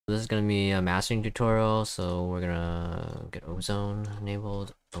This is gonna be a mastering tutorial, so we're gonna get Ozone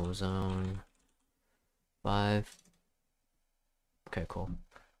enabled. Ozone 5. Okay, cool.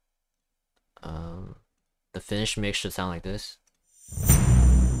 The finished mix should sound like this.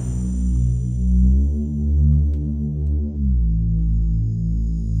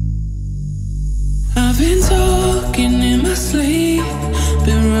 I've been talking in my sleep,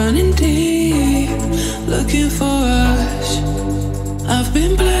 been running deep, looking for us. I've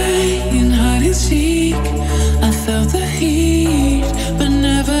been playing hide and seek. I felt the heat, but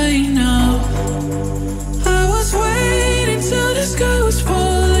never enough. I was waiting till the sky was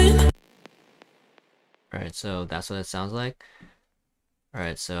falling. Alright, so that's what it sounds like.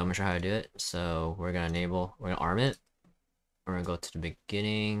 Alright, so I'm gonna show how to do it. So we're gonna arm it. We're gonna go to the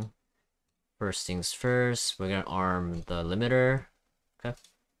beginning. First things first, we're gonna arm the limiter. Okay.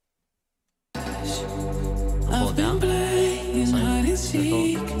 Pull it down.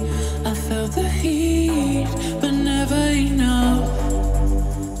 I felt the heat, but never enough.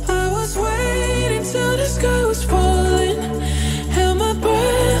 I was waiting till the sky was falling. Held my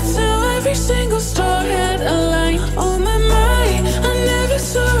breath till every single star had aligned. On my mind, I never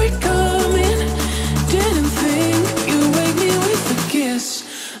saw it coming. Didn't think you'd wake me with a kiss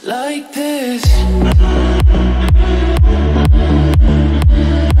like this.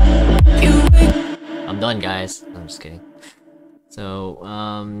 I'm done, guys. I'm just kidding. So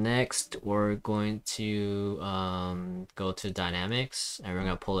next we're going to go to dynamics, and we're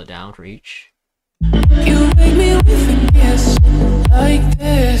gonna pull it down for each. You make me with a kiss like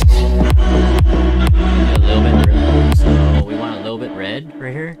this. A little bit red. So we want a little bit red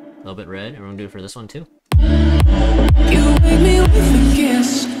right here, a little bit red, and we're gonna do it for this one too. You make me with a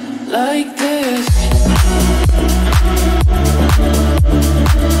kiss like this.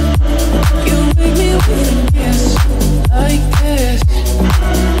 You make me with a kiss like this.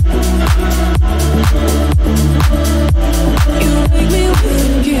 You make me with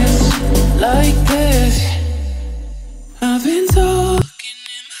a kiss like this. I've been talking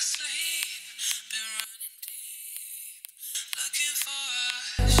in my sleep, been running deep, looking for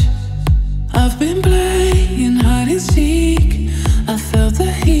us. I've been playing hide and seek. I felt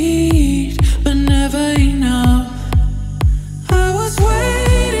the heat, but never enough. I was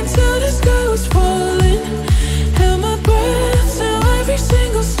waiting till the sky was falling. Held my breath till every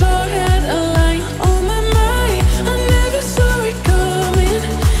single star had aligned. On my mind, I never saw it coming.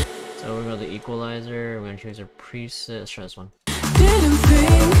 So we're going to the equalizer. We're gonna choose our preset. Let's try this one. Didn't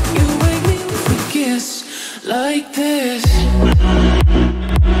think you'd wake me with a kiss like this.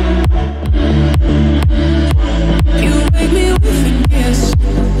 You make me with a kiss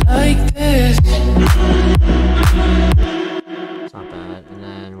like this. It's not bad. And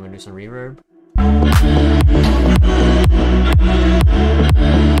then we're gonna do some reverb.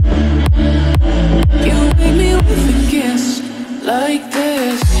 You make me with a kiss like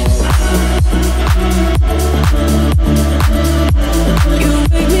this. You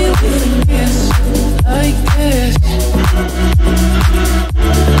make me with a kiss like this.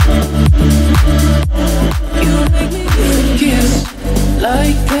 You make me with a kiss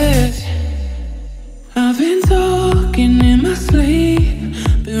like this. I've been talking in my sleep,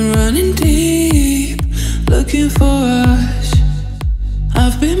 been running deep, looking for us.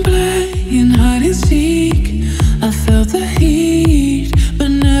 I've been playing hide and seek. I felt the heat, but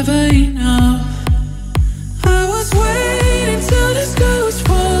never enough. I was waiting till the sky was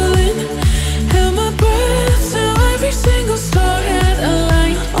falling. Held my breath till every single star had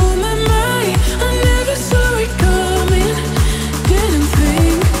aligned. On my mind, I never saw it coming. Didn't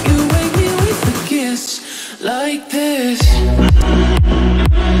think you'd wake me with a kiss like this.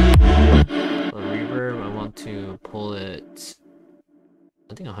 For reverb, I want to pull it.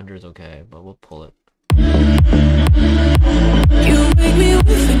 I think 100 is okay, but we'll pull it. You make me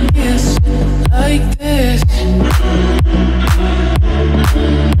with a kiss like this.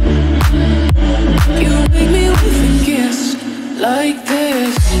 You make me with a kiss like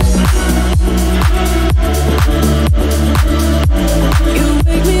this. You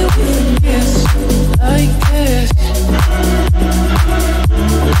make me with a kiss like this.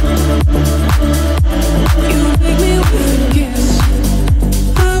 You make me with a kiss.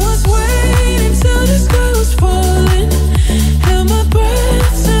 I was waiting till the sky was falling. Held my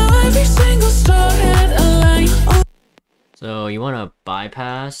breath till every single star had aligned. So you want to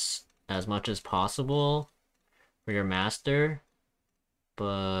bypass as much as possible for your master,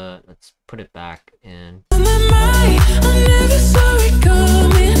 but let's put it back in. On my mind, I never saw it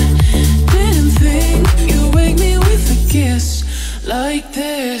coming. Didn't think you'd wake me with a kiss like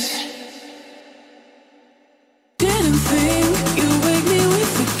this. Didn't think you'd wake me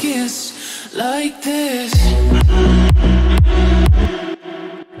with a kiss. like this.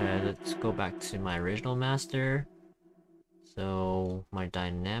 Okay, let's go back to my original master. So my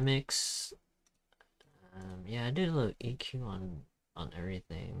dynamics, yeah, I did a little EQ on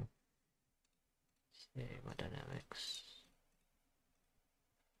everything. Let's see my dynamics.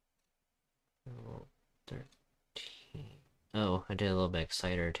 Oh, 13. Oh, I did a little bit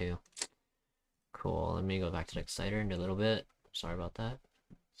exciter too. Cool. Let me go back to the exciter in a little bit. Sorry about that.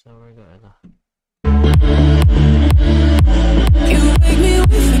 So we're going. You make me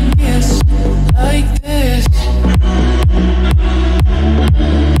with a kiss like this.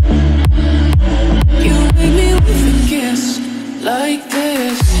 You make me with a kiss like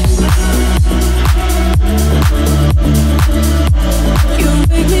this. You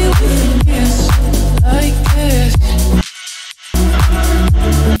make me with a kiss like this.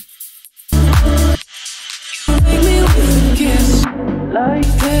 You make me with a kiss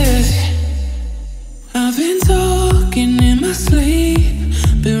like this. I've been talking in my sleep,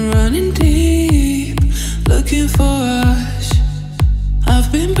 been running deep, looking for us.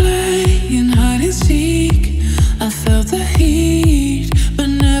 I've been playing hide and seek. I felt the heat, but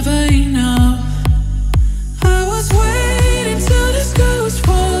never enough. I was waiting till the sky was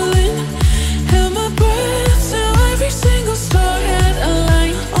falling, held my breath till every single star had a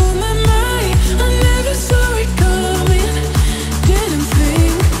line. On my mind, I never saw it coming. Didn't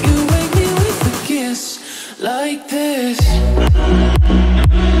think you wake me with a kiss like this.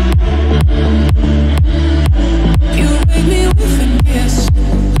 You wake me with a kiss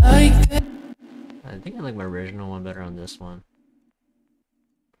like this. I think I like my original one better on this one.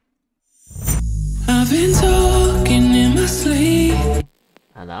 I've been talking in my sleep.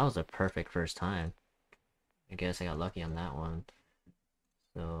 That was a perfect first time. I guess I got lucky on that one.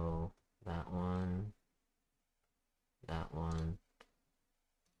 So that one, that one.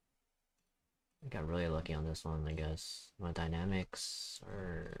 I got really lucky on this one, I guess. My dynamics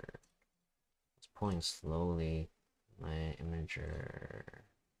are it's pulling slowly. My imager.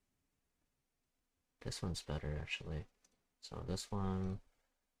 This one's better actually. So this one.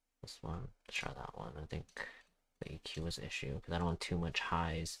 Let's try that one. I think the EQ was an issue because I don't want too much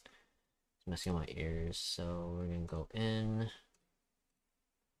highs. It's messing with my ears. So we're gonna go in.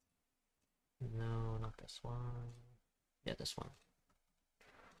 No, not this one. Yeah, this one.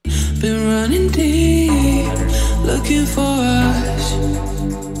 Been running deep, looking for us.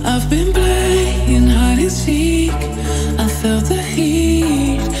 I've been playing hide and seek. I felt the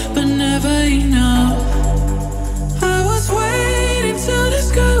heat, but never enough. I was waiting till the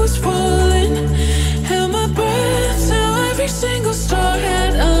sky was falling, held my breath till every single star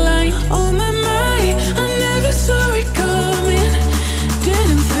had a line. On my mind, I never saw it coming.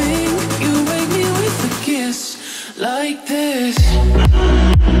 Didn't think you wake me with a kiss like this.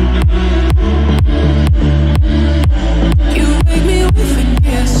 You wake me with a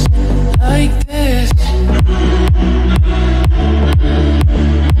kiss like this.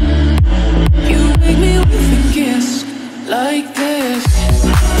 You wake me with a kiss like this.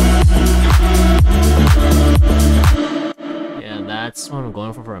 Yeah, that's what I'm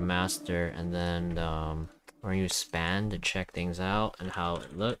going for a master, and then we're gonna use span to check things out and how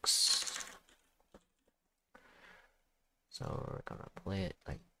it looks. So we're gonna play it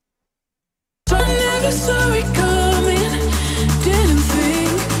like. I never saw it coming. Didn't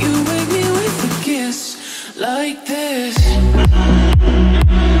think you wake me with a kiss like this.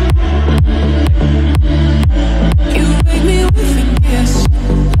 You wake me with a kiss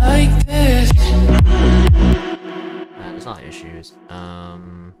like this. There's not issues.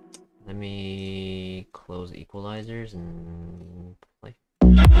 Let me close the equalizers and play.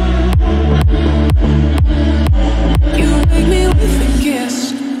 You wake me with a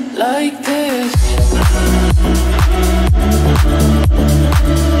kiss like this.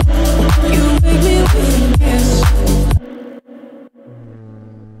 You wake me with a kiss.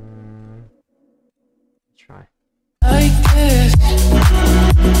 Let's try. Like this.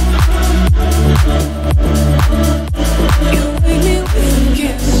 You wake me with a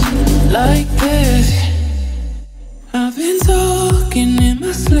kiss like this. I've been talking in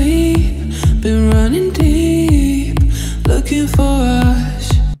my sleep, been running deep, looking for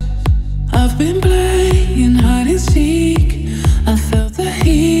us.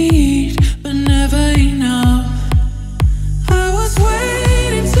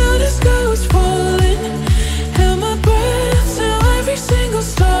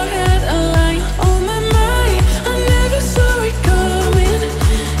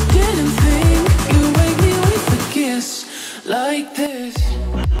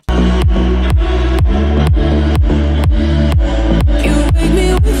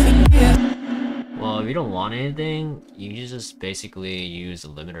 you don't want anything, you just basically use the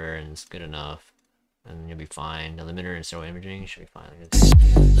limiter and it's good enough. And you'll be fine. The limiter and stereo imaging should be fine.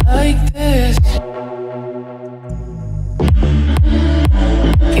 Like this.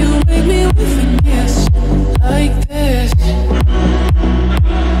 You make me with a kiss. Like this.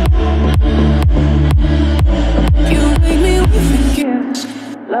 You make me with a kiss.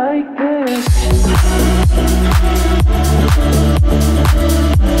 Like this.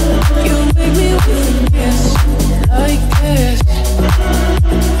 You make me with a kiss. Like this.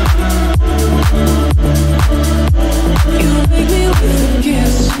 You make me with a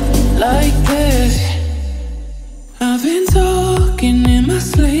kiss. Like this. I've been talking in my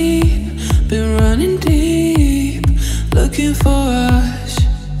sleep, been running deep, looking for us.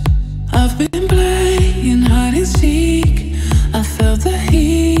 I've been playing hide and seek. I felt the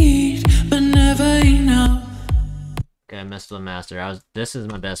heat, but never enough. Okay, I messed with the master. This is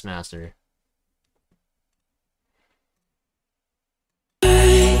my best master.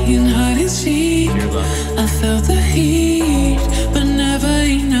 Playing hide and seek. I felt the heat, but never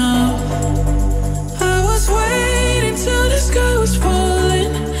enough. I was waiting till the sky was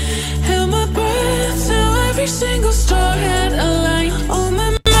falling, held my breath till every single star had aligned. On my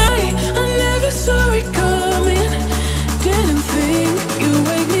mind, I never saw it coming. Didn't think you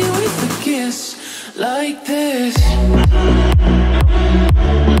wake me with a kiss like this.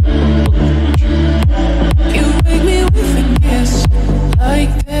 You wake me with a kiss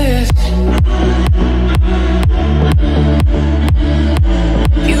like this.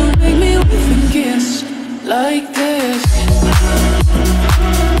 You make me with a kiss like this.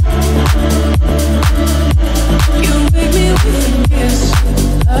 You make me with a kiss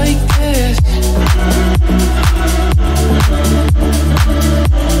like this.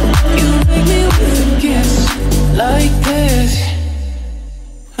 You make me with a kiss like this.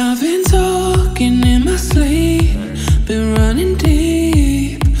 I've been talking in my sleep, been running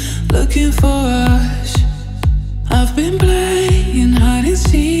deep, looking for us. I've been playing hide and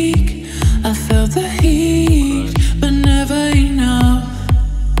seek. I felt the heat, but never enough.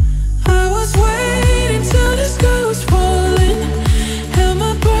 I was waiting till the sky was falling, held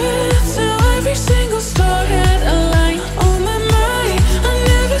my breath till every single star had aligned. On my mind, I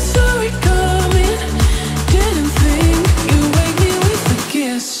never saw it coming. Didn't think you wake me with a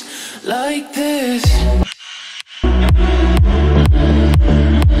kiss like this.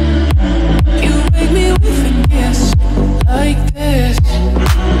 You make me with a kiss like this.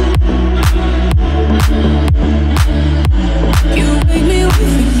 You make me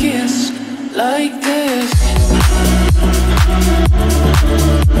with a kiss like this.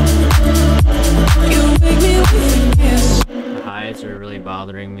 You make me with a kiss. The highs are really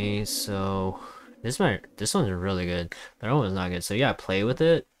bothering me, so this one's really good. That one was not good. So yeah, play with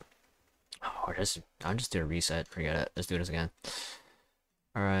it. Oh, I'll just do a reset. Forget it. Let's do this again.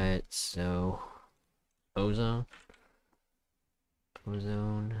 Alright, so Ozone.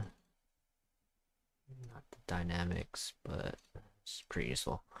 Ozone. Not the dynamics, but it's pretty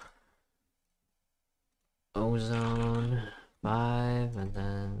useful. Ozone 5, and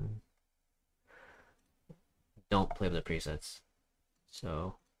then don't play with the presets.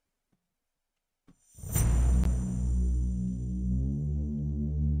 So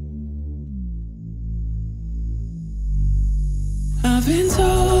I've been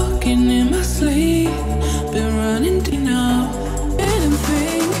talking in my sleep, been running deep now. Didn't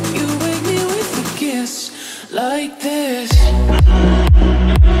think you wake me with a kiss like this.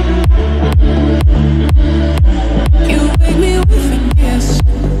 You wake me with a kiss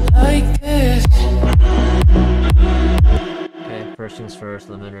like this. okay, first things first,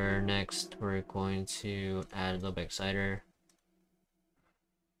 limiter. Next, we're going to add a little bit exciter.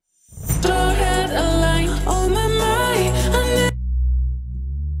 Star had a line on my mind.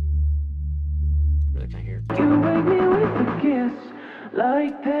 Really can't hear it. You wake me with a kiss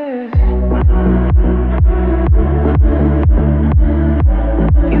like this.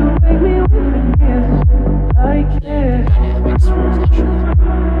 You wake me with a kiss like this. Dynamics first, actually.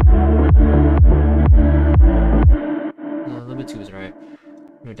 A little bit too is right.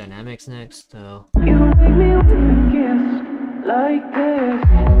 No dynamics next, so You make me with a kiss like this.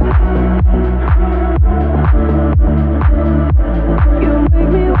 You make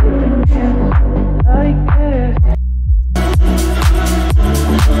me with a kiss like this.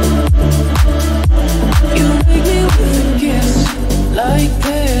 You make me with a kiss like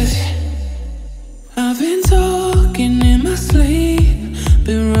this. I've been talking in my sleep,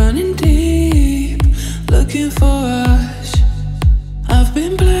 been running deep, looking for us. I've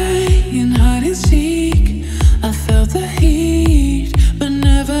been playing hide and seek. I felt the heat, but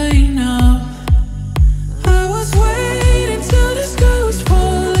never enough.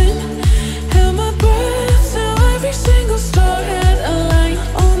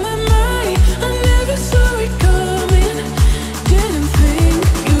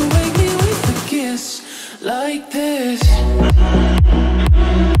 like this.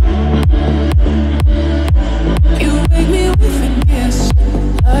 You make me with a kiss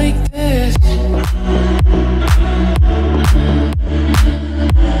like this.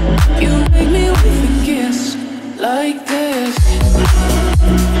 You make me with a kiss like this.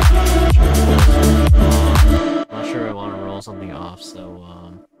 Not sure I want to roll something off,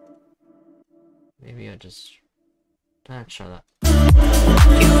 so maybe I just try that.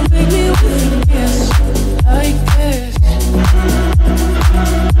 You make me with a kiss like this.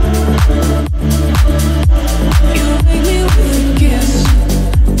 You make me with a kiss.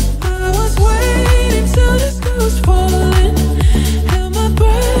 I was waiting till the sky was falling. Held my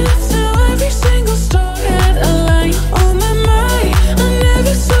breath till every single star had a line on my mind. I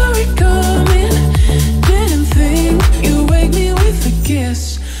never saw it coming. Didn't think you wake me with a kiss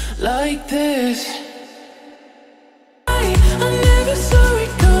like this. I never saw it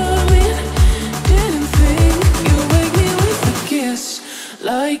coming. Didn't think you wake me with a kiss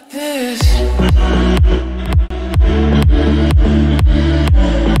like this.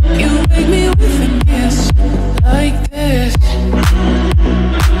 You make me with a kiss like this.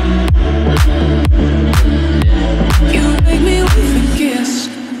 You make me with a kiss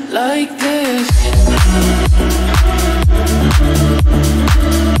like this.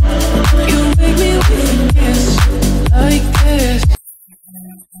 You make me with a kiss like this.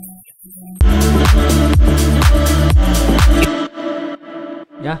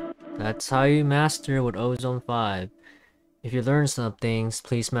 Yeah, that's how you master with Ozone 5. If you learned some things,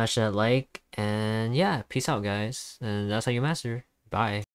 please smash that like, and yeah, peace out guys, and that's how you master. Bye.